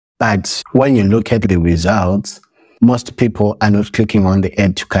But when you look at the results, most people are not clicking on the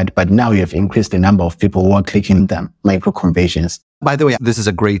add to cart, but now you have increased the number of people who are clicking the micro conversions. By the way, this is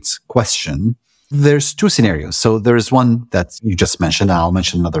a great question. There's two scenarios. So there's one that you just mentioned, and I'll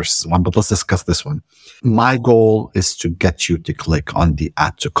mention another one, but let's discuss this one. My goal is to get you to click on the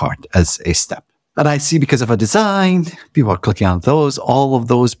add to cart as a step. And I see because of a design, people are clicking on those, all of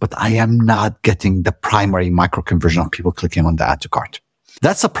those, but I am not getting the primary micro conversion of people clicking on the add to cart.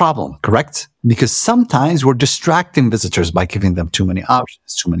 That's a problem, correct? Because sometimes we're distracting visitors by giving them too many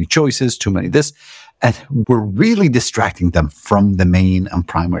options, too many choices, too many this, and we're really distracting them from the main and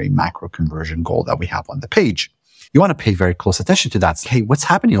primary macro conversion goal that we have on the page. You want to pay very close attention to that. Hey, what's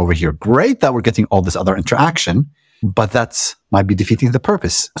happening over here? Great that we're getting all this other interaction, but that might be defeating the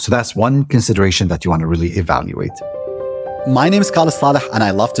purpose. So that's one consideration that you want to really evaluate. My name is Khalid Saleh, and I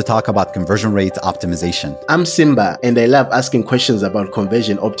love to talk about conversion rate optimization. I'm Simba, and I love asking questions about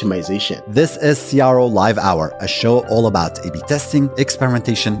conversion optimization. This is CRO Live Hour, a show all about A/B testing,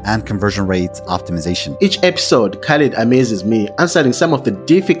 experimentation, and conversion rate optimization. Each episode, Khalid amazes me, answering some of the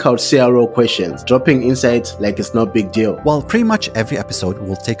difficult CRO questions, dropping insights like it's no big deal. Well, pretty much every episode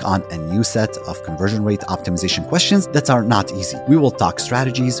will take on a new set of conversion rate optimization questions that are not easy. We will talk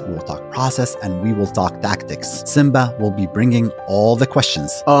strategies, we will talk process, and we will talk tactics. Simba will be bringing all the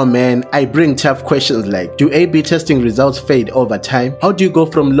questions. Oh man, I bring tough questions like, do A/B testing results fade over time? How do you go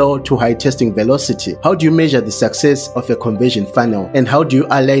from low to high testing velocity? How do you measure the success of a conversion funnel? And how do you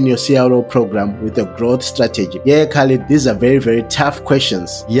align your CRO program with a growth strategy? Yeah, Khalid, these are very, very tough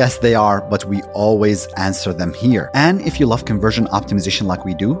questions. Yes, they are, but we always answer them here. And if you love conversion optimization like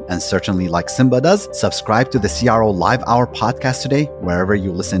we do, and certainly like Simba does, subscribe to the CRO Live Hour podcast today, wherever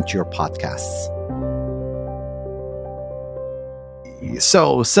you listen to your podcasts.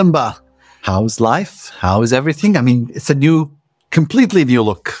 So, Simba, how's life? How's everything? I mean, it's a completely new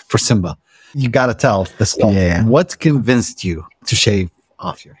look for Simba. You got to tell the story. Yeah. What convinced you to shave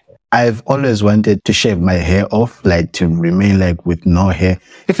off your hair? I've always wanted to shave my hair off, like to remain like with no hair.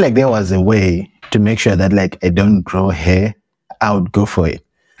 If like there was a way to make sure that like I don't grow hair, I would go for it.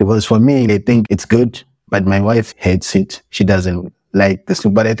 Because for me, I think it's good, but my wife hates it. She doesn't like this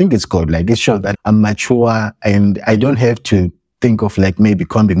look, but I think it's good. Like it shows that I'm mature and I don't have to think of like maybe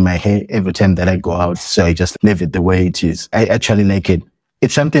combing my hair every time that I go out. So I just leave it the way it is. I actually like it.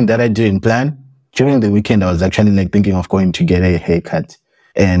 It's something that I didn't plan. During the weekend, I was actually like thinking of going to get a haircut.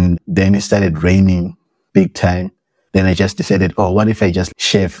 And then it started raining big time. Then I just decided, what if I just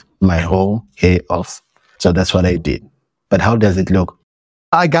shave my whole hair off? So that's what I did. But how does it look?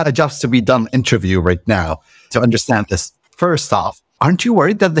 I got a jobs to be done interview right now to understand this. First off, aren't you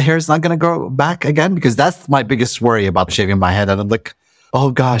worried that the hair is not going to grow back again? Because that's my biggest worry about shaving my head. And I'm like,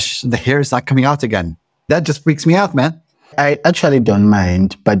 oh gosh, the hair is not coming out again. That just freaks me out, man. I actually don't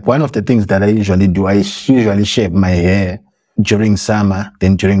mind. But one of the things that I usually do, I usually shave my hair during summer.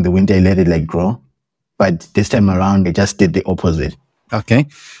 Then during the winter, I let it like grow. But this time around, I just did the opposite. Okay.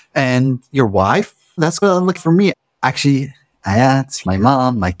 And your wife? That's what I'm looking for me. Actually, aunts, my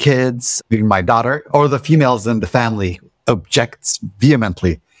mom, my kids, even my daughter, or the females in the family objects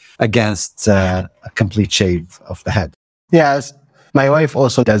vehemently against a complete shave of the head. Yes. My wife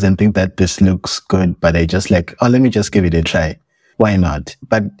also doesn't think that this looks good, but I just like, let me just give it a try. Why not?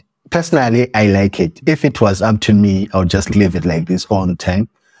 But personally, I like it. If it was up to me, I would just leave it like this all the time.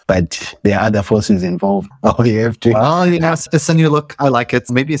 But there are other forces involved. You have to. Well, it's a new look. I like it.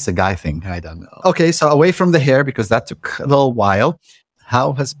 Maybe it's a guy thing. I don't know. Okay, so away from the hair, because that took a little while.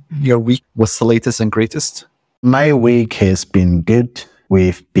 How has your week? What's the latest and greatest? My week has been good.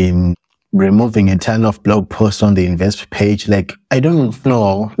 We've been removing a ton of blog posts on the Invest page. Like, I don't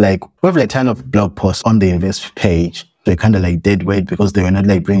know, like, we have like a ton of blog posts on the Invest page. They're kind of like dead weight because they were not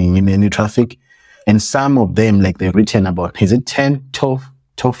like bringing in any traffic. And some of them, like they've written about, is it 10,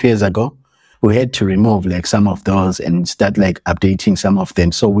 12 years ago? We had to remove like some of those and start like updating some of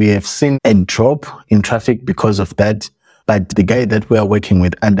them. So we have seen a drop in traffic because of that. But the guy that we are working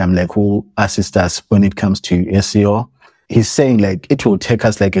with, Adam, like who assists us when it comes to SEO, he's saying like it will take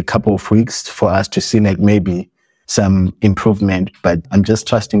us like a couple of weeks for us to see like maybe some improvement. But I'm just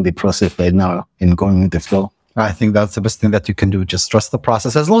trusting the process right now and going with the flow. I think that's the best thing that you can do. Just trust the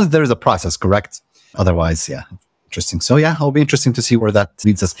process, as long as there is a process, correct? Otherwise, yeah, interesting. So yeah, it'll be interesting to see where that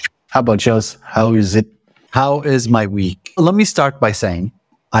leads us. How about yours? How is it? How is my week? Let me start by saying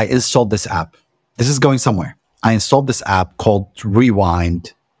I installed this app. This is going somewhere. I installed this app called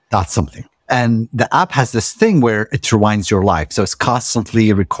Rewind something. And the app has this thing where it rewinds your life. So it's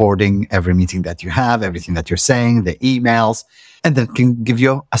constantly recording every meeting that you have, everything that you're saying, the emails, and then can give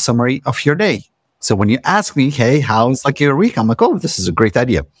you a summary of your day. So when you ask me, hey, how's like your week? I'm like, oh, this is a great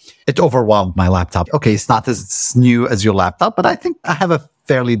idea. It overwhelmed my laptop. Okay, it's not as new as your laptop, but I think I have a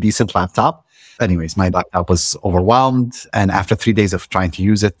fairly decent laptop. Anyways, my laptop was overwhelmed. And after 3 days of trying to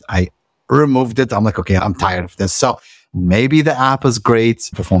use it, I removed it. I'm like, okay, I'm tired of this. So maybe the app is great.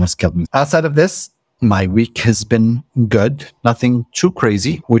 Performance killed me. Outside of this, my week has been good. Nothing too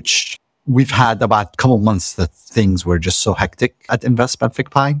crazy, which we've had about a couple months that things were just so hectic at Investment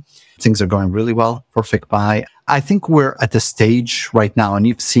FigPi. Things are going really well for FigPi. I think we're at a stage right now, and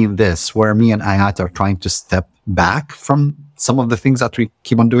you've seen this, where me and Ayat are trying to step back from some of the things that we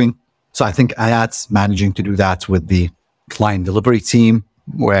keep on doing. So I think Ayat's managing to do that with the client delivery team,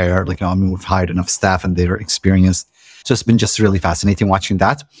 where we've hired enough staff and they're experienced. So it's been just really fascinating watching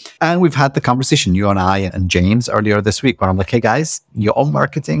that. And we've had the conversation, you and I and James, earlier this week, where I'm like, hey guys, you own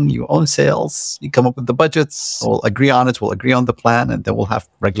marketing, you own sales, you come up with the budgets, we'll agree on it, we'll agree on the plan, and then we'll have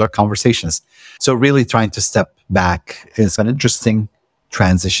regular conversations. So really trying to step back is an interesting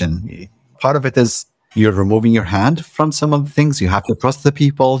transition. Part of it is you're removing your hand from some of the things. You have to trust the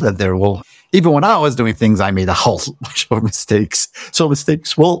people that there will, even when I was doing things, I made a whole bunch of mistakes. So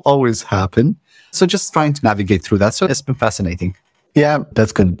mistakes will always happen. So just trying to navigate through that. So it's been fascinating. Yeah,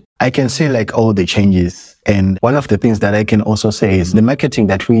 that's good. I can see all the changes. And one of the things that I can also say is the marketing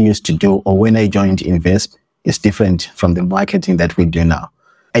that we used to do, or when I joined Invest, is different from the marketing that we do now.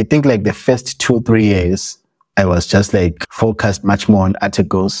 I think the first 2-3 years, I was just focused much more on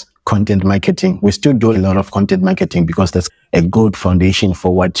articles, content marketing. We still do a lot of content marketing because that's a good foundation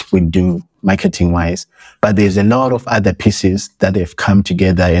for what we do marketing wise. But there's a lot of other pieces that have come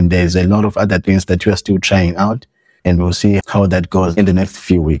together, and there's a lot of other things that we are still trying out, and we'll see how that goes in the next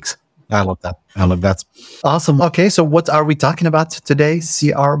few weeks. I love that. Awesome. Okay. So what are we talking about today?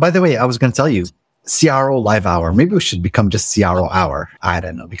 By the way, I was going to tell you, CRO Live Hour. Maybe we should become just CRO Hour. I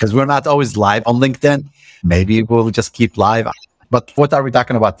don't know, because we're not always live on LinkedIn. Maybe we'll just keep live. But what are we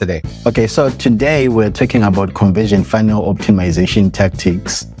talking about today? Okay, so today we're talking about conversion funnel optimization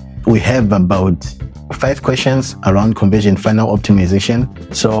tactics. We have about 5 questions around conversion funnel optimization.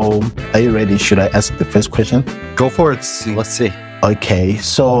 So are you ready? Should I ask the first question? Go for it. Let's see. Okay,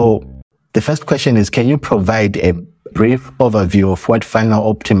 so the first question is, can you provide a brief overview of what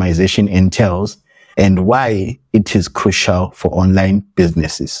funnel optimization entails and why it is crucial for online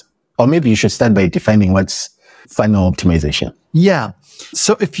businesses? Or maybe you should start by defining what's funnel optimization. Yeah.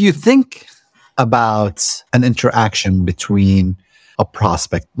 So if you think about an interaction between a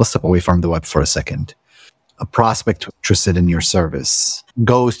prospect, let's step away from the web for a second. A prospect interested in your service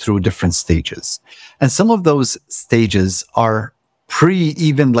goes through different stages. And some of those stages are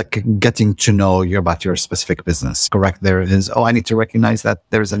even getting to know you about your specific business, correct? There is, I need to recognize that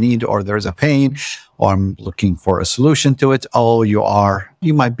there's a need or there's a pain, or I'm looking for a solution to it.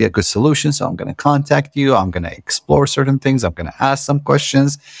 You might be a good solution. So I'm going to contact you. I'm going to explore certain things. I'm going to ask some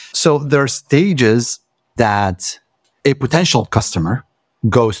questions. So there are stages that a potential customer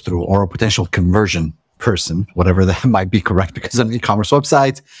goes through, or a potential conversion person, whatever that might be, correct? Because on an e-commerce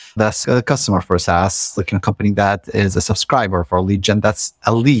website, that's a customer. For a SaaS, a company that is a subscriber. For a lead gen, that's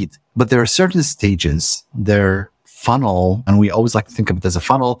a lead. But there are certain stages, their funnel, and we always like to think of it as a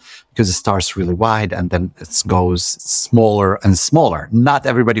funnel because it starts really wide and then it goes smaller and smaller. Not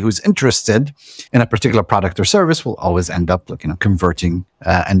everybody who's interested in a particular product or service will always end up converting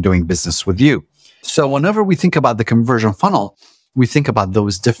and doing business with you. So whenever we think about the conversion funnel, we think about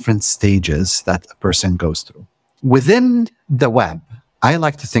those different stages that a person goes through. Within the web, I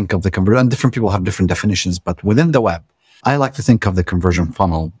like to think of the conversion, and different people have different definitions, but within the web, I like to think of the conversion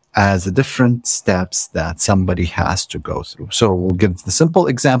funnel as the different steps that somebody has to go through. So we'll give the simple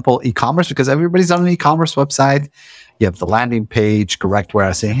example, e-commerce, because everybody's on an e-commerce website. You have the landing page, correct, where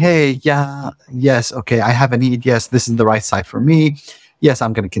I say, hey, yes, okay, I have a need. Yes, this is the right site for me. Yes,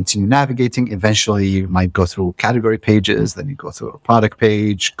 I'm going to continue navigating. Eventually, you might go through category pages. Then you go through a product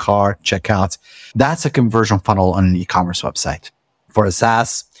page, cart, checkout. That's a conversion funnel on an e-commerce website. For a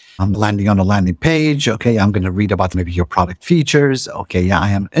SaaS, I'm landing on a landing page. Okay, I'm going to read about maybe your product features. Okay, yeah, I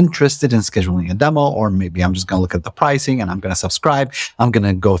am interested in scheduling a demo, or maybe I'm just going to look at the pricing and I'm going to subscribe. I'm going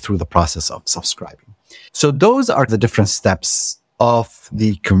to go through the process of subscribing. So those are the different steps of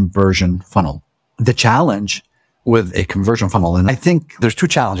the conversion funnel. The challenge with a conversion funnel, and I think there's 2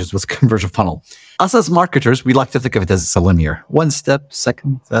 challenges with conversion funnel. Us as marketers, we like to think of it as a linear. 1 step,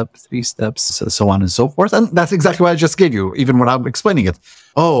 2nd step, 3 steps, so on and so forth. And that's exactly what I just gave you, even when I'm explaining it.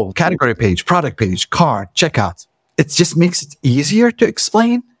 Oh, category page, product page, cart, checkout. It just makes it easier to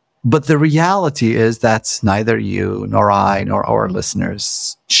explain. But the reality is that neither you nor I nor our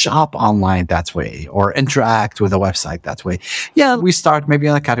listeners shop online that way or interact with a website that way. Yeah, we start maybe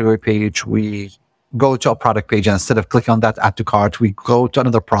on a category page. We go to a product page, and instead of clicking on that add to cart, we go to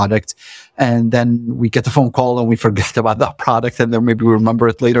another product, and then we get a phone call and we forget about that product, and then maybe we remember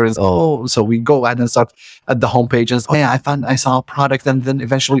it later. And so we go ahead and start at the homepage and I saw a product, and then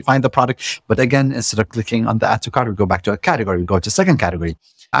eventually find the product. But again, instead of clicking on the add to cart, we go back to a category, we go to a second category.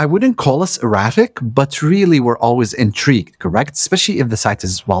 I wouldn't call us erratic, but really we're always intrigued, correct? Especially if the site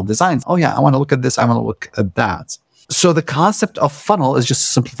is well designed. Oh yeah, I want to look at this. I want to look at that. So the concept of funnel is just to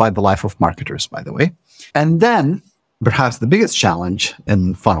simplify the life of marketers, by the way. And then perhaps the biggest challenge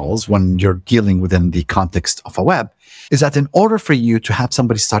in funnels when you're dealing within the context of a web is that in order for you to have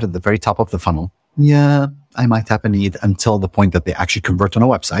somebody start at the very top of the funnel, I might have a need until the point that they actually convert on a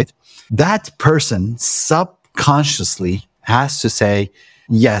website. That person subconsciously has to say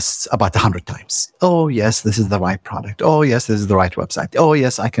yes about 100 times. Oh, yes, this is the right product. Oh, yes, this is the right website. Oh,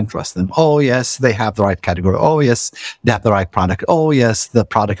 yes, I can trust them. Oh, yes, they have the right category. Oh, yes, they have the right product. Oh, yes, the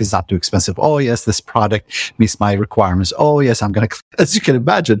product is not too expensive. Oh, yes, this product meets my requirements. Oh, yes, I'm going to, as you can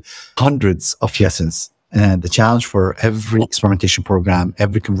imagine, hundreds of yeses. And the challenge for every experimentation program,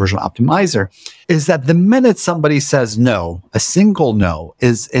 every conversion optimizer is that the minute somebody says no, a single no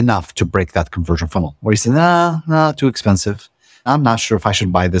is enough to break that conversion funnel. Where you say, nah, too expensive. I'm not sure if I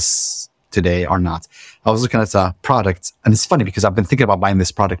should buy this today or not. I was looking at a product, and it's funny because I've been thinking about buying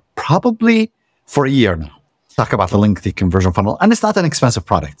this product probably for a year now. Talk about the lengthy conversion funnel, and it's not an expensive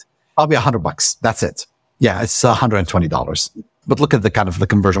product. I'll be $100. That's it. Yeah, it's $120. But look at the kind of the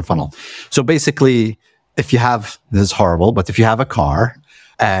conversion funnel. So basically, if you have, this is horrible, but if you have a car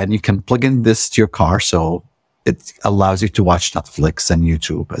and you can plug in this to your car, so it allows you to watch Netflix and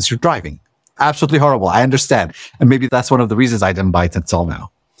YouTube as you're driving. Absolutely horrible. I understand. And maybe that's one of the reasons I didn't buy it until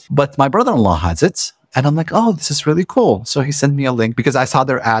now. But my brother-in-law has it. And I'm like, oh, this is really cool. So he sent me a link because I saw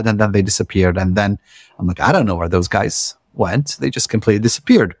their ad and then they disappeared. And then I'm like, I don't know where those guys went. They just completely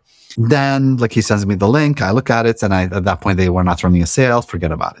disappeared. Then he sends me the link. I look at it. And at that point, they were not running a sale.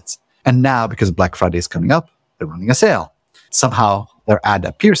 Forget about it. And now, because Black Friday is coming up, they're running a sale. Somehow their ad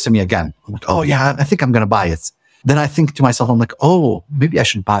appears to me again. I'm like, oh yeah, I think I'm going to buy it. Then I think to myself, I'm like, oh, maybe I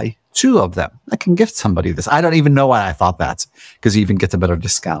should buy 2 of them. I can gift somebody this. I don't even know why I thought that, because you even get a better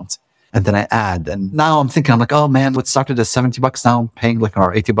discount. And then I add, and now I'm thinking, I'm like, oh man, what started at $70 now I'm paying or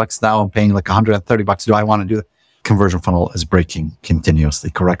 $80 now I'm paying $130. Do I want to do that? Conversion funnel is breaking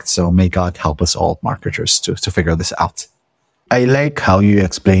continuously, correct? So may God help us all marketers to figure this out. I like how you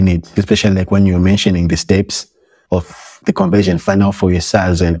explain it, especially when you're mentioning the steps of the conversion funnel for your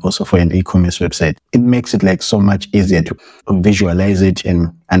SaaS and also for an e-commerce website. It makes it so much easier to visualize it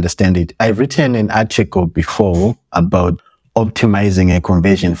and understand it. I've written an article before about optimizing a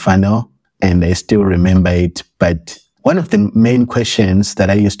conversion funnel, and I still remember it. But one of the main questions that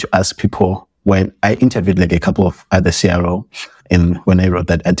I used to ask people when I interviewed a couple of other CRO and when I wrote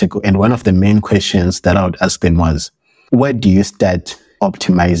that article, and one of the main questions that I would ask them was, where do you start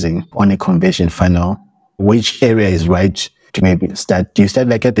optimizing on a conversion funnel? Which area is right to maybe start? Do you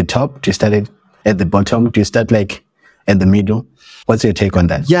start at the top? Do you start at the bottom? Do you start at the middle? What's your take on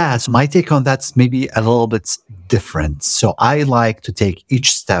that? Yeah, so my take on that's maybe a little bit different. So I like to take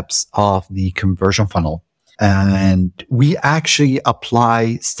each steps of the conversion funnel, and we actually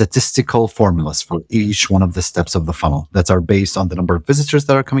apply statistical formulas for each one of the steps of the funnel that are based on the number of visitors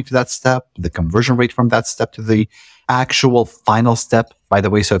that are coming to that step, the conversion rate from that step to the actual final step. By the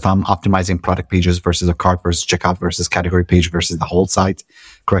way, so if I'm optimizing product pages versus a cart versus checkout versus category page versus the whole site,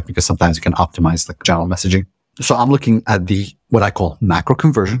 correct? Because sometimes you can optimize general messaging. So I'm looking at the, what I call macro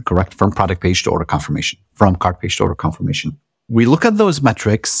conversion, correct? From product page to order confirmation, from cart page to order confirmation. We look at those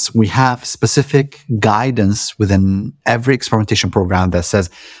metrics. We have specific guidance within every experimentation program that says,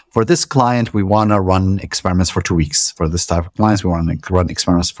 for this client, we want to run experiments for 2 weeks. For this type of clients, we want to run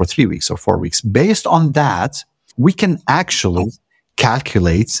experiments for 3 weeks or 4 weeks. Based on that, we can actually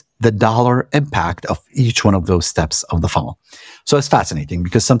calculate the dollar impact of each one of those steps of the funnel. So it's fascinating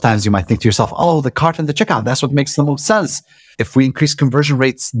because sometimes you might think to yourself, oh, the cart and the checkout, that's what makes the most sense. If we increase conversion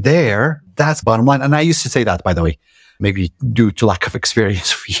rates there, that's bottom line. And I used to say that, by the way, maybe due to lack of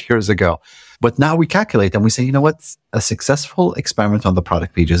experience years ago. But now we calculate and we say, you know what? A successful experiment on the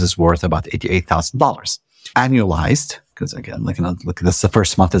product pages is worth about $88,000. Annualized, because again, look at this, the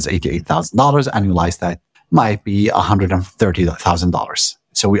first month is $88,000. Annualized, that might be $130,000.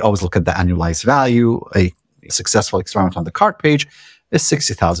 So we always look at the annualized value. A successful experiment on the cart page is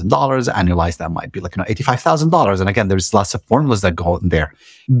 $60,000. Annualized, that might be $85,000. And again, there's lots of formulas that go in there.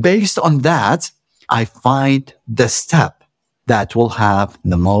 Based on that, I find the step that will have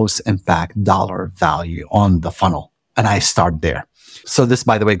the most impact dollar value on the funnel. and I start there. So this,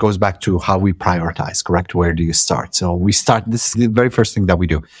 by the way, goes back to how we prioritize, correct? Where do you start? So this is the very first thing that we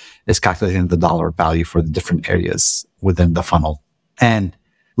do is calculating the dollar value for the different areas within the funnel. And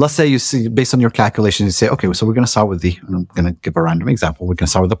let's say you see, based on your calculations, you say, okay, so we're going to start with I'm going to give a random example. We're going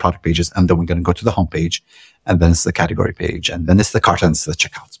to start with the product pages, and then we're going to go to the home page, and then it's the category page, and then it's the cart, and it's the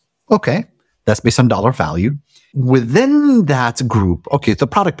checkout. Okay. That's based on dollar value. Within that group, okay, the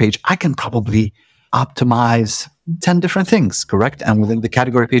product page, I can probably optimize 10 different things, correct? And within the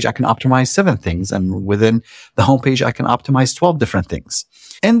category page, I can optimize 7 things. And within the homepage, I can optimize 12 different things.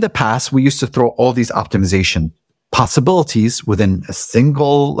 In the past, we used to throw all these optimization possibilities within a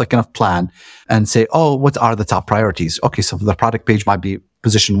single kind of plan and say, oh, what are the top priorities? Okay, so the product page might be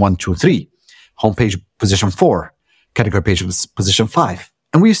position 1, 2, 3. Homepage position 4. Category page was position 5.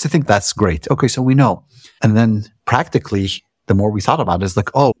 And we used to think that's great. Okay, so we know. And then practically, the more we thought about it, it's like,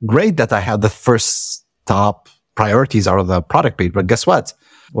 oh, great that I have the first top priorities out of the product page. But guess what?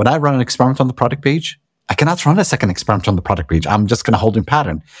 When I run an experiment on the product page, I cannot run a second experiment on the product page. I'm just going to hold in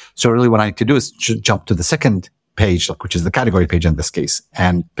pattern. So really what I need to do is jump to the second page, which is the category page in this case,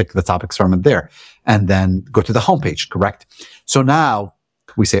 and pick the top experiment there. And then go to the home page, correct? So now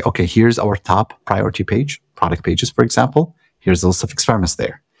we say, okay, here's our top priority page, product pages, for example. Here's the list of experiments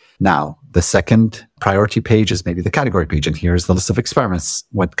there. Now, the second priority page is maybe the category page, and here's the list of experiments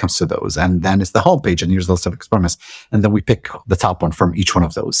when it comes to those. And then it's the home page, and here's the list of experiments. And then we pick the top one from each one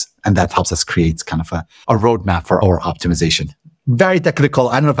of those. And that helps us create kind of a roadmap for our optimization. Very technical.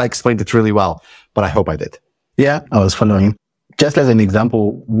 I don't know if I explained it really well, but I hope I did. Yeah, I was following. Just as an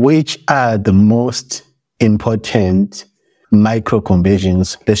example, which are the most important micro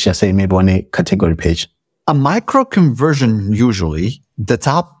conversions, let's just say maybe on a category page? A micro conversion, usually the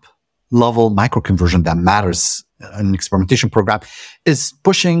top level micro conversion that matters in an experimentation program is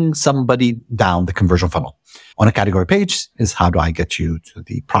pushing somebody down the conversion funnel. On a category page is how do I get you to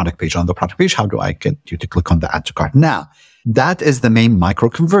the product page? On the product page, how do I get you to click on the add to cart? Now, that is the main micro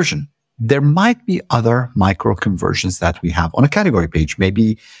conversion. There might be other micro conversions that we have on a category page.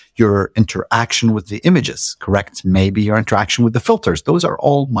 Maybe your interaction with the images, correct? Maybe your interaction with the filters. Those are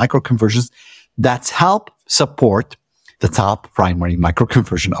all micro conversions that help support the top primary micro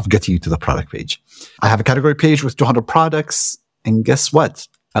conversion of getting you to the product page. I have a category page with 200 products, and guess what?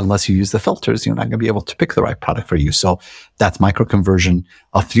 Unless you use the filters, you're not going to be able to pick the right product for you. So that micro conversion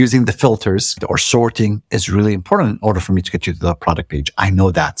of using the filters or sorting is really important in order for me to get you to the product page. I know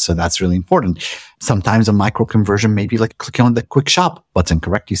that. So that's really important. Sometimes a micro conversion may be like clicking on the quick shop button,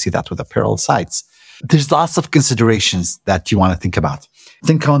 correct? You see that with apparel sites. There's lots of considerations that you want to think about.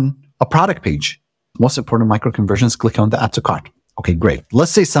 Think on a product page. Most important micro conversions, click on the add to cart. Okay, great.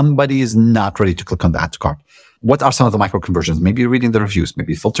 Let's say somebody is not ready to click on the add to cart. What are some of the micro conversions? Maybe reading the reviews,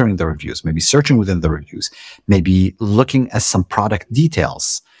 maybe filtering the reviews, maybe searching within the reviews, maybe looking at some product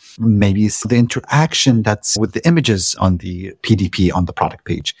details, maybe it's the interaction that's with the images on the PDP on the product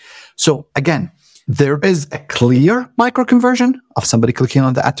page. So again, there is a clear micro conversion of somebody clicking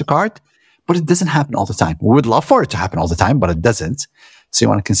on the add to cart, but it doesn't happen all the time. We would love for it to happen all the time, but it doesn't. So you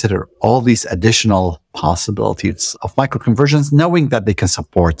want to consider all these additional possibilities of micro conversions, knowing that they can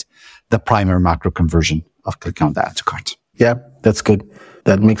support the primary macro conversion of clicking on the add to cart. Yeah, that's good.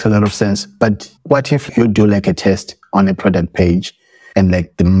 That makes a lot of sense. But what if you do like a test on a product page and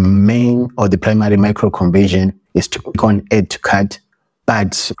like the main or the primary micro conversion is to click on add to cart,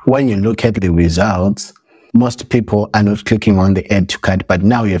 but when you look at the results, most people are not clicking on the add to cart, but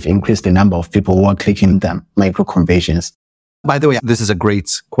now you have increased the number of people who are clicking the micro conversions. By the way, this is a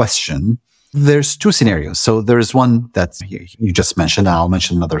great question. There's 2 scenarios. So there's one that you just mentioned. I'll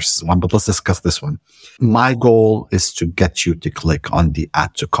mention another one, but let's discuss this one. My goal is to get you to click on the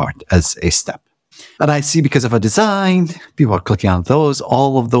add to cart as a step. And I see because of a design, people are clicking on those,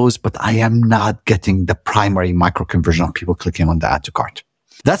 all of those, but I am not getting the primary micro conversion of people clicking on the add to cart.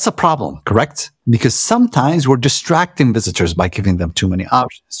 That's a problem, correct? Because sometimes we're distracting visitors by giving them too many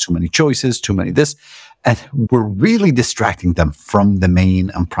options, too many choices, too many this. And we're really distracting them from the main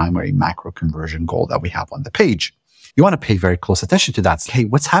and primary macro conversion goal that we have on the page. You want to pay very close attention to that. Hey,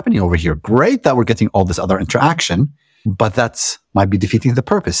 what's happening over here? Great that we're getting all this other interaction, but that might be defeating the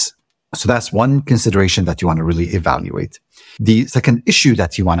purpose. So that's one consideration that you want to really evaluate. The second issue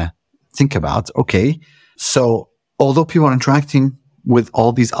that you want to think about, okay, so although people are interacting with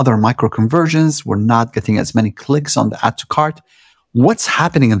all these other micro conversions, we're not getting as many clicks on the add to cart. What's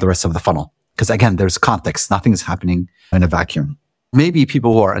happening in the rest of the funnel? Because again, there's context. Nothing is happening in a vacuum. Maybe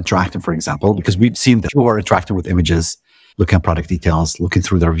people who are interacting, for example, because we've seen that people who are interacting with images, looking at product details, looking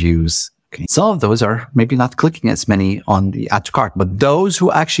through the reviews. Okay. Some of those are maybe not clicking as many on the add to cart, but those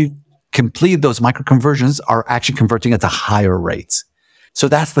who actually complete those micro conversions are actually converting at a higher rate. So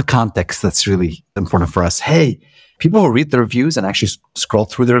that's the context that's really important for us. Hey, people who read the reviews and actually scroll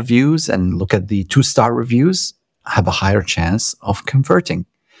through the reviews and look at the 2-star reviews have a higher chance of converting.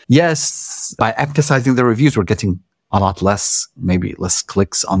 Yes, by emphasizing the reviews, we're getting a lot less, maybe less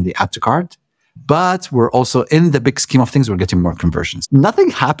clicks on the add to cart. But we're also, in the big scheme of things, we're getting more conversions. Nothing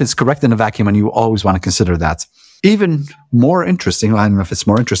happens correct in a vacuum, and you always want to consider that. Even more interesting, I don't know if it's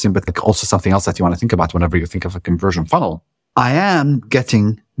more interesting, but also something else that you want to think about whenever you think of a conversion funnel. I am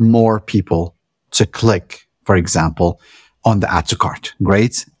getting more people to click, for example, on the add to cart.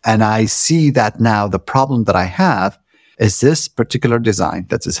 Great. And I see that now the problem that I have is this particular design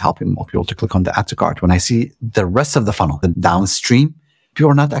that is helping more people to click on the add to cart. When I see the rest of the funnel, the downstream, people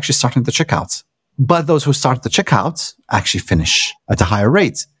are not actually starting the checkouts. But those who start the checkouts actually finish at a higher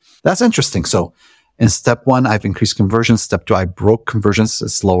rate. That's interesting. So in step 1, I've increased conversions. Step 2, I broke conversions.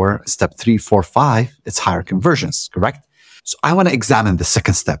 It's lower. Step 3, 4, 5, it's higher conversions, correct? So I want to examine the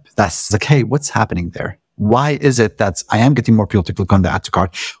second step. That's like, hey, what's happening there? Why is it that I am getting more people to click on the add to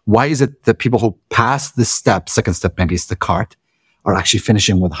cart? Why is it that people who pass this step, second step, maybe it's the cart, are actually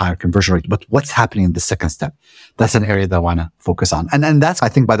finishing with higher conversion rate? But what's happening in the second step? That's an area that I want to focus on. And that's, I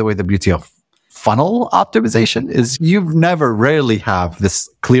think, by the way, the beauty of funnel optimization is rarely have this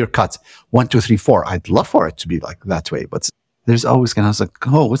clear cut 1, 2, 3, 4. I'd love for it to be like that way, but there's always going to be like,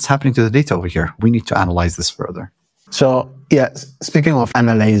 oh, what's happening to the data over here? We need to analyze this further. So yeah, speaking of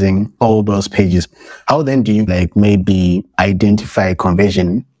analyzing all those pages, how then do you maybe identify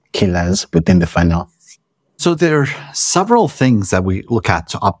conversion killers within the funnel? So there are several things that we look at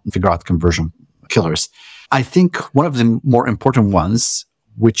to figure out conversion killers. I think one of the more important ones,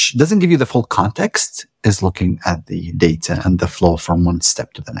 which doesn't give you the full context, is looking at the data and the flow from one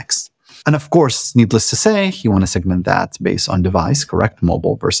step to the next. And of course, needless to say, you want to segment that based on device, correct?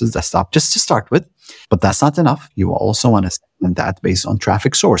 Mobile versus desktop, just to start with. But that's not enough. You also want to segment that based on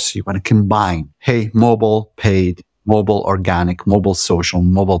traffic source. You want to combine, hey, mobile paid, mobile organic, mobile social,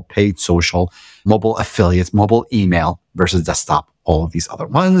 mobile paid social, mobile affiliate, mobile email versus desktop, all of these other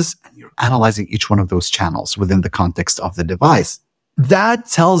ones. And you're analyzing each one of those channels within the context of the device. That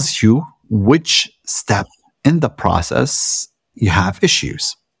tells you which step in the process you have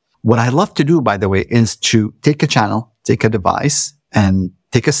issues. What I love to do, by the way, is to take a channel, take a device, and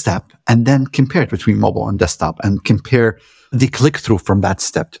take a step, and then compare it between mobile and desktop, and compare the click-through from that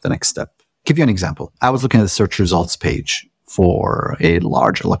step to the next step. Give you an example. I was looking at the search results page for a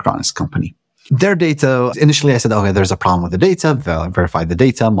large electronics company. Their data, initially I said, okay, there's a problem with the data, verify the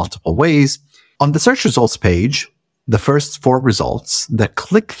data multiple ways. On the search results page, the first 4 results, the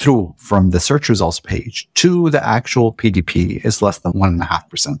click-through from the search results page to the actual PDP is less than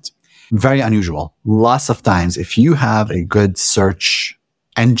 1.5%. Very unusual. Lots of times, if you have a good search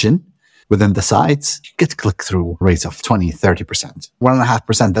engine within the site, you get click-through rates of 20, 30%.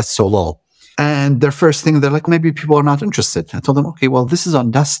 1.5%, that's so low. And their first thing, they're like, maybe people are not interested. I told them, okay, well, this is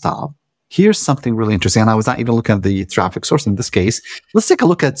on desktop. Here's something really interesting. And I was not even looking at the traffic source in this case. Let's take a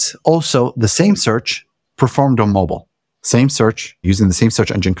look at also the same search performed on mobile. Same search, using the same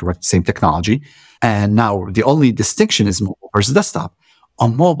search engine, correct, same technology. And now the only distinction is mobile versus desktop.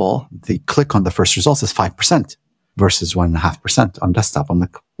 On mobile, the click on the first results is 5% versus 1.5% on desktop. I'm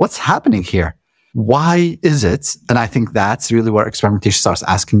like, what's happening here? Why is it? And I think that's really where experimentation starts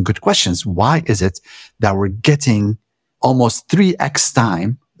asking good questions. Why is it that we're getting almost 3x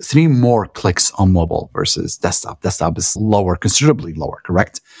time, 3 more clicks on mobile versus desktop? Desktop is lower, considerably lower,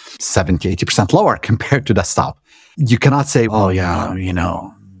 correct? 70, 80% lower compared to desktop. You cannot say, oh yeah,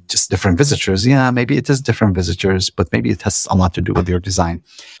 just different visitors. Yeah, maybe it is different visitors, but maybe it has a lot to do with your design.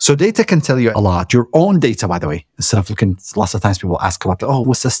 So data can tell you a lot. Your own data, by the way, instead of looking, lots of times people ask about, oh,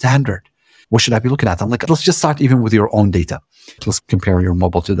 what's the standard? What should I be looking at? I'm like, let's just start even with your own data. Let's compare your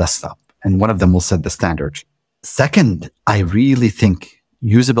mobile to desktop. And one of them will set the standard. Second, I really think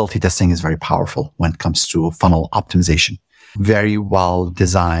usability testing is very powerful when it comes to funnel optimization. Very well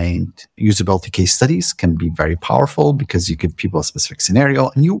designed usability case studies can be very powerful because you give people a specific scenario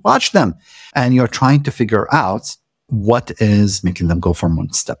and you watch them and you're trying to figure out what is making them go from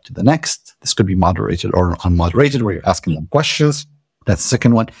one step to the next. This could be moderated or unmoderated where you're asking them questions. That's the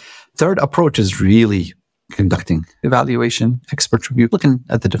second one. Third approach is really conducting evaluation, expert review, looking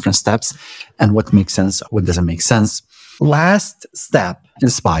at the different steps and what makes sense, what doesn't make sense. Last step,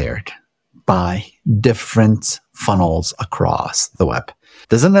 inspired by different funnels across the web.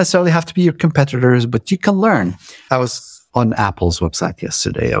 Doesn't necessarily have to be your competitors, but you can learn. I was on Apple's website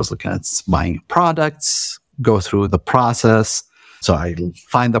yesterday. I was looking at buying products, go through the process. So I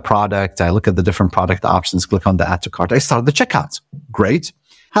find the product, I look at the different product options, click on the add to cart. I start the checkout. Great.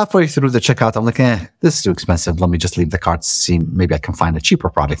 Halfway through the checkout, I'm like, this is too expensive. Let me just leave the cart, see, maybe I can find a cheaper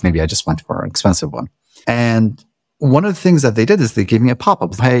product. Maybe I just went for an expensive one. And one of the things that they did is they gave me a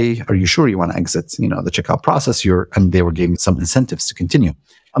pop-up. Hey, are you sure you want to exit, the checkout process? And they were giving some incentives to continue.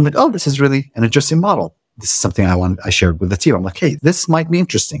 I'm like, oh, this is really an interesting model. This is something I shared with the team. I'm like, hey, this might be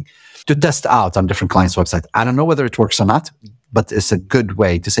interesting to test out on different clients' websites. I don't know whether it works or not, but it's a good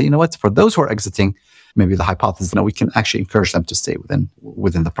way to say, you know what, for those who are exiting, maybe the hypothesis, we can actually encourage them to stay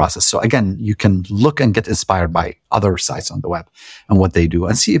within the process. So again, you can look and get inspired by other sites on the web and what they do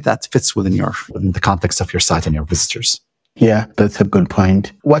and see if that fits within the context of your site and your visitors. Yeah, that's a good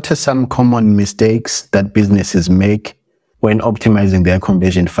point. What are some common mistakes that businesses make when optimizing their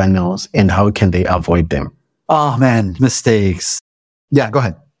conversion funnels, and how can they avoid them? Oh man, mistakes. Yeah, go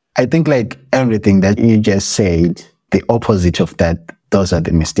ahead. I think like everything that you just said, the opposite of that, those are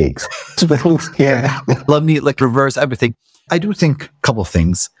the mistakes. Yeah. Let me reverse everything. I do think a couple of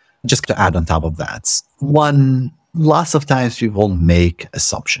things just to add on top of that. One, lots of times people make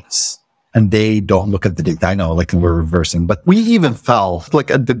assumptions and they don't look at the data. I know we're reversing, but we even fell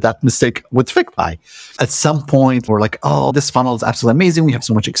and did that mistake with FigPi. At some point, we're like, oh, this funnel is absolutely amazing. We have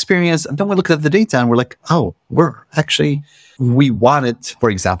so much experience. And then we look at the data and we're like, oh, we wanted, for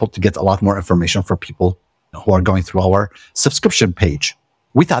example, to get a lot more information for people who are going through our subscription page.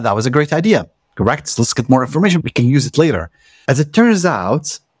 We thought that was a great idea. Correct? So let's get more information. We can use it later. As it turns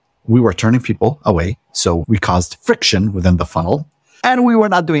out, we were turning people away. So we caused friction within the funnel. And we were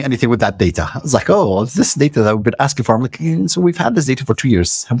not doing anything with that data. I was like, oh, this data that we've been asking for. I'm like, so we've had this data for 2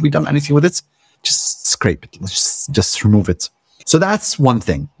 years. Have we done anything with it? Just scrape it. Let's just remove it. So that's one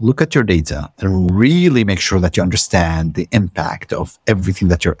thing. Look at your data and really make sure that you understand the impact of everything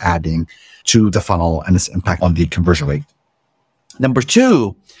that you're adding to the funnel and its impact on the conversion rate. Number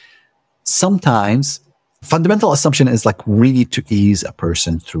two, sometimes fundamental assumption is we need to ease a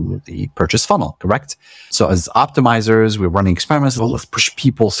person through the purchase funnel, correct? So as optimizers, we're running experiments. Well, let's push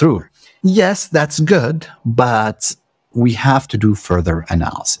people through. Yes, that's good, but we have to do further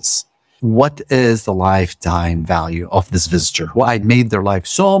analysis. What is the lifetime value of this visitor? Well, I made their life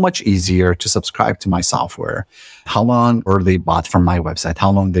so much easier to subscribe to my software. How long were they bought from my website?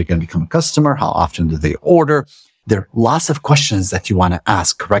 How long they're going to become a customer? How often do they order? There are lots of questions that you want to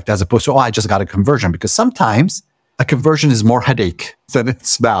ask, correct? As opposed to, I just got a conversion, because sometimes a conversion is more headache than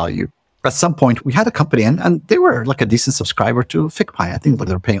its value. At some point, we had a company and they were a decent subscriber to FigPi. I think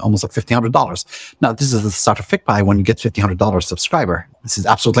they're paying almost $1,500. Now, this is the start of FigPi when you get $1,500 subscriber. This is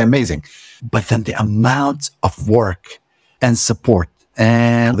absolutely amazing. But then the amount of work and support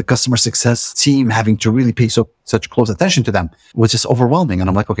and the customer success team having to really pay such close attention to them was just overwhelming. And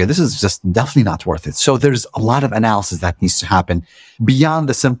I'm like, okay, this is just definitely not worth it. So there's a lot of analysis that needs to happen beyond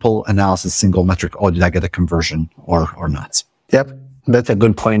the simple analysis, single metric. Oh, did I get a conversion or not? Yep. That's a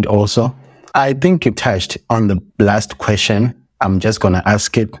good point also. I think you touched on the last question. I'm just going to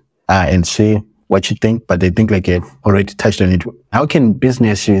ask it and see what you think, but I think you already touched on it. How can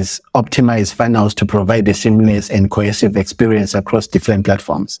businesses optimize funnels to provide a seamless and cohesive experience across different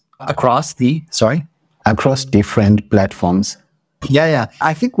platforms? Across different platforms. Yeah.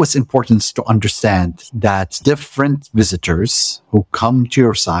 I think what's important is to understand that different visitors who come to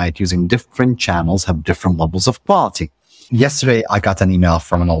your site using different channels have different levels of quality. Yesterday, I got an email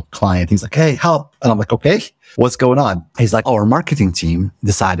from an old client. He's like, hey, help. And I'm like, okay, what's going on? He's like, our marketing team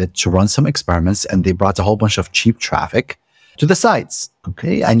decided to run some experiments and they brought a whole bunch of cheap traffic to the sites.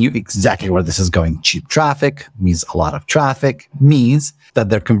 Okay. I knew exactly where this is going. Cheap traffic means a lot of traffic, means that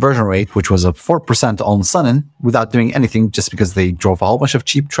their conversion rate, which was 4% all of a sudden without doing anything, just because they drove a whole bunch of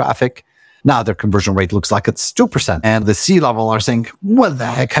cheap traffic, now their conversion rate looks like it's 2%. And the C-level are saying, what the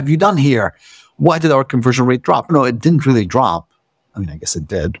heck have you done here? Why did our conversion rate drop? No, it didn't really drop. I mean, I guess it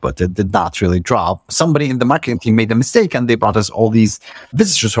did, but it did not really drop. Somebody in the marketing team made a mistake and they brought us all these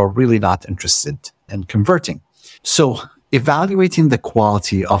visitors who are really not interested in converting. So evaluating the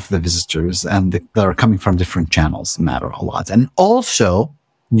quality of the visitors and that are coming from different channels matter a lot. And also,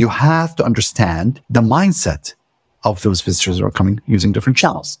 you have to understand the mindset of those visitors who are coming using different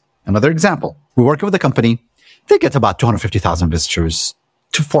channels. Another example, we work with a company. They get about 250,000 visitors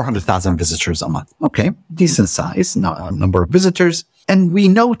to 400,000 visitors a month. Okay, decent size, number of visitors. And we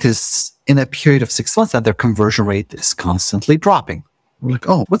notice in a period of 6 months that their conversion rate is constantly dropping. We're like,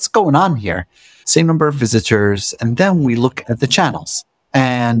 oh, what's going on here? Same number of visitors. And then we look at the channels.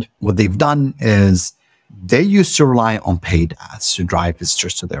 And what they've done is they used to rely on paid ads to drive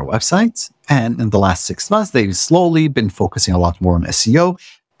visitors to their websites. And in the last 6 months, they've slowly been focusing a lot more on SEO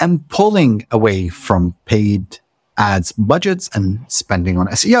and pulling away from paid ads budgets and spending on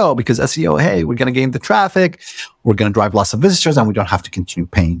SEO, because SEO, hey, we're going to gain the traffic, we're going to drive lots of visitors, and we don't have to continue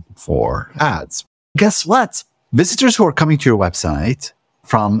paying for ads. Guess what? Visitors who are coming to your website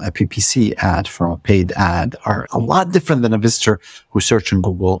from a PPC ad, from a paid ad, are a lot different than a visitor who searched on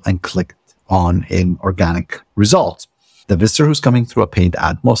Google and clicked on an organic result. The visitor who's coming through a paid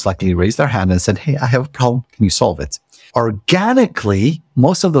ad most likely raised their hand and said, hey, I have a problem. Can you solve it? Organically,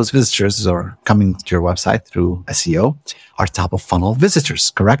 most of those visitors who are coming to your website through SEO are top of funnel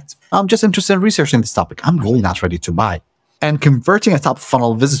visitors, correct? I'm just interested in researching this topic. I'm really not ready to buy. And converting a top of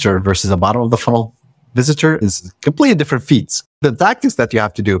funnel visitor versus a bottom of the funnel visitor is completely different feats. The tactics that you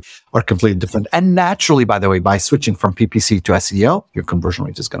have to do are completely different. And naturally, by the way, by switching from PPC to SEO, your conversion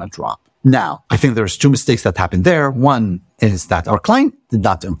rate is going to drop. Now, I think there's two mistakes that happened there. One is that our client did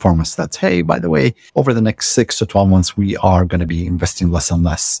not inform us that, hey, by the way, over the next 6 to 12 months, we are going to be investing less and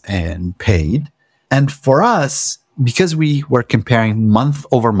less in paid. And for us, because we were comparing month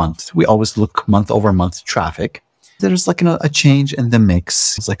over month, we always look month over month traffic. There's like a change in the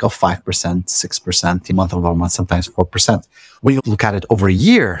mix. It's like 5%, 6%, month over month, sometimes 4%. When you look at it over a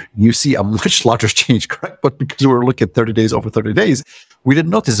year, you see a much larger change, correct? But because we were looking at 30 days over 30 days, we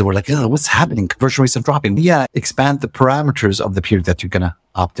didn't notice it. We're like, oh, what's happening? Conversion rates are dropping. Yeah, expand the parameters of the period that you're going to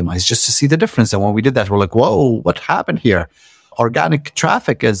optimize just to see the difference. And when we did that, we're like, whoa, what happened here? Organic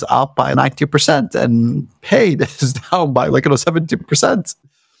traffic is up by 90% and paid is down by 70%.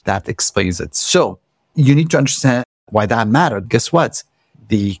 That explains it. So you need to understand why that mattered. Guess what?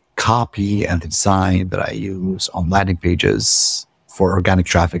 The copy and the design that I use on landing pages for organic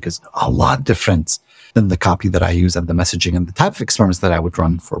traffic is a lot different than the copy that I use and the messaging and the type of experiments that I would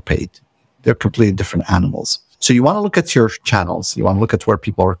run for paid. They're completely different animals. So you want to look at your channels. You want to look at where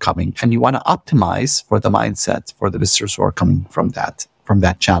people are coming, and you want to optimize for the mindset for the visitors who are coming from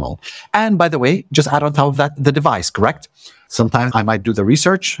that channel. And by the way, just add on top of that the device, correct? Sometimes I might do the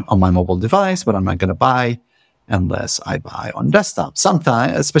research on my mobile device, but I'm not going to buy unless I buy on desktop.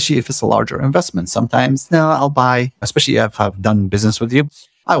 Sometimes, especially if it's a larger investment, sometimes I'll buy, especially if I've done business with you,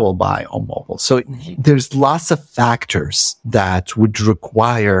 I will buy on mobile. So there's lots of factors that would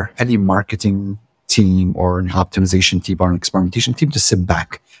require any marketing team or an optimization team or an experimentation team to sit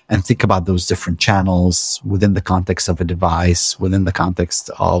back and think about those different channels within the context of a device, within the context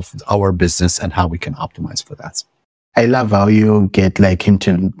of our business, and how we can optimize for that. I love how you get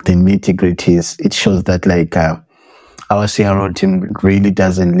into the nitty-gritties. It shows that our CRO team really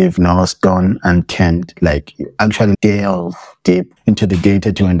doesn't leave no stone unturned. You actually delve deep into the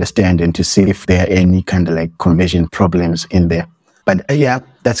data to understand and to see if there are any kind of conversion problems in there. But yeah,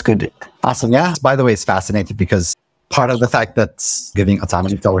 that's good. Awesome. Yeah. By the way, it's fascinating because part of the fact that's giving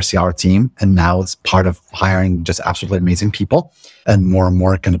autonomy to our CR team, and now it's part of hiring just absolutely amazing people and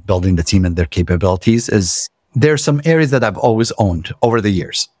more kind of building the team and their capabilities, is there are some areas that I've always owned over the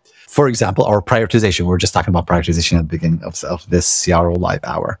years. For example, our prioritization. We were just talking about prioritization at the beginning of this CRO Live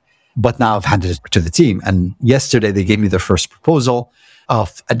Hour. But now I've handed it to the team. And yesterday, they gave me their first proposal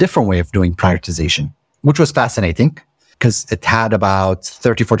of a different way of doing prioritization, which was fascinating because it had about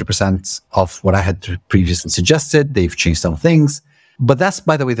 30, 40% of what I had previously suggested. They've changed some things. But that's,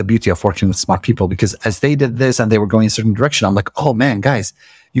 by the way, the beauty of working with smart people, because as they did this and they were going in a certain direction, I'm like, oh man, guys,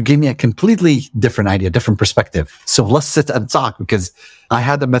 you gave me a completely different idea, different perspective. So let's sit and talk, because I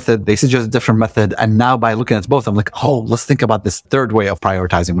had a method, they suggested a different method. And now by looking at both, I'm like, oh, let's think about this third way of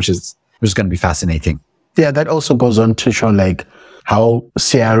prioritizing, which is going to be fascinating. Yeah, that also goes on to show how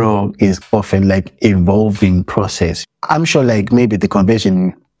CRO is often evolving process. I'm sure maybe the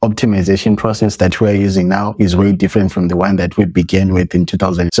conversion optimization process that we're using now is way different from the one that we began with in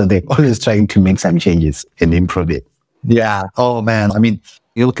 2000. So they're always trying to make some changes and improve it. Yeah. Oh man. I mean,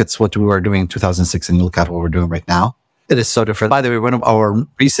 you look at what we were doing in 2006 and you look at what we're doing right now. It is so different. By the way, one of our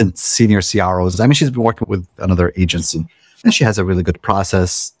recent senior CROs, she's been working with another agency and she has a really good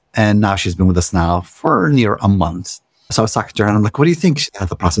process. And now she's been with us now for near a month. So I was talking to her and I'm like, what do you think?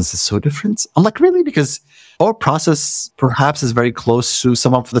 The process is so different. I'm like, really? Because our process perhaps is very close to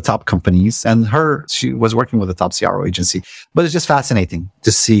some of the top companies, and she was working with a top CRO agency, but it's just fascinating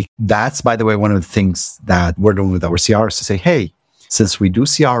to see. That's, by the way, one of the things that we're doing with our CROs to say, hey, since we do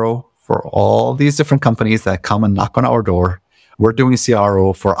CRO for all these different companies that come and knock on our door, we're doing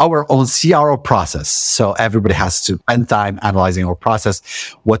CRO for our own CRO process. So everybody has to spend time analyzing our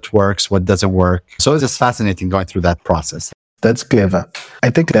process, what works, what doesn't work. So it's just fascinating going through that process. That's clever.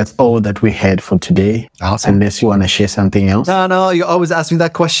 I think that's all that we had for today. Awesome. Unless you want to share something else. No, you always ask me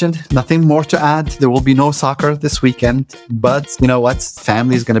that question. Nothing more to add. There will be no soccer this weekend, but you know what?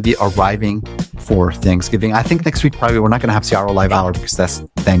 Family is going to be arriving for Thanksgiving. I think next week probably we're not going to have CRO Live Hour because that's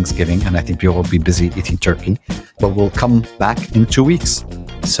Thanksgiving, and I think people will be busy eating turkey. But we'll come back in 2 weeks.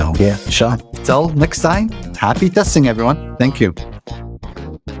 So yeah, sure. Till next time, happy testing, everyone. Thank you.